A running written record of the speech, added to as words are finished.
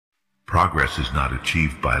Progress is not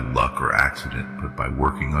achieved by luck or accident, but by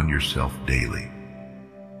working on yourself daily.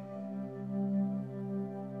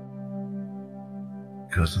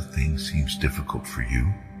 Because a thing seems difficult for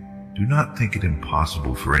you, do not think it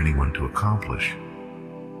impossible for anyone to accomplish.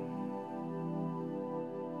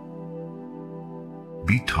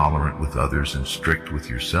 Be tolerant with others and strict with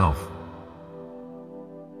yourself.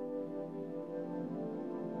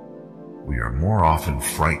 We are more often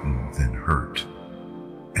frightened than hurt,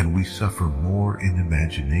 and we suffer more in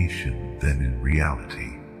imagination than in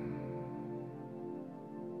reality.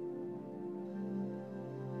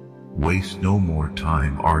 Waste no more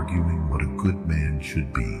time arguing what a good man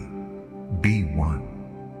should be. Be one.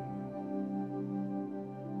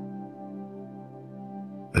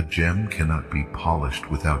 A gem cannot be polished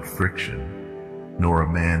without friction, nor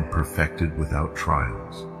a man perfected without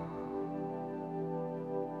trials.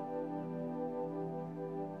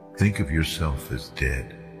 Think of yourself as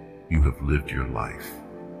dead. You have lived your life.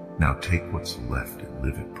 Now take what's left and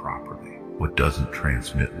live it properly. What doesn't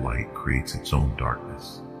transmit light creates its own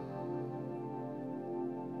darkness.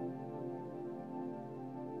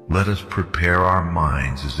 Let us prepare our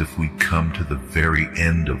minds as if we come to the very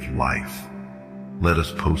end of life. Let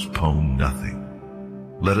us postpone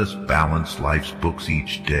nothing. Let us balance life's books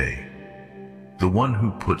each day. The one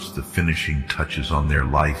who puts the finishing touches on their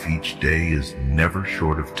life each day is never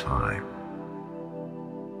short of time.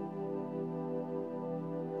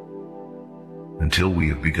 Until we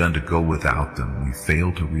have begun to go without them, we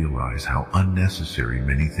fail to realize how unnecessary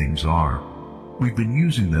many things are. We've been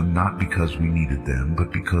using them not because we needed them,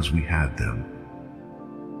 but because we had them.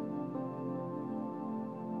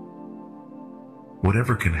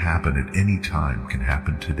 Whatever can happen at any time can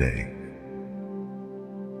happen today.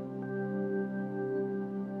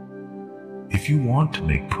 If you want to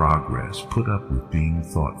make progress, put up with being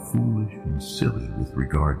thought foolish and silly with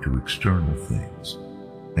regard to external things,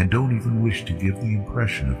 and don't even wish to give the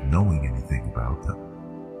impression of knowing anything about them.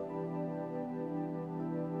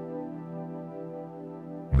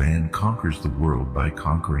 Man conquers the world by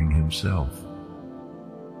conquering himself.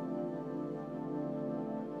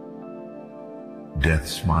 Death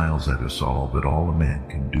smiles at us all, but all a man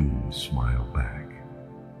can do is smile back.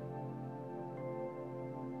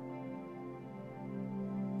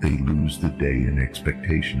 They lose the day in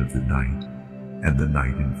expectation of the night, and the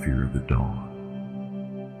night in fear of the dawn.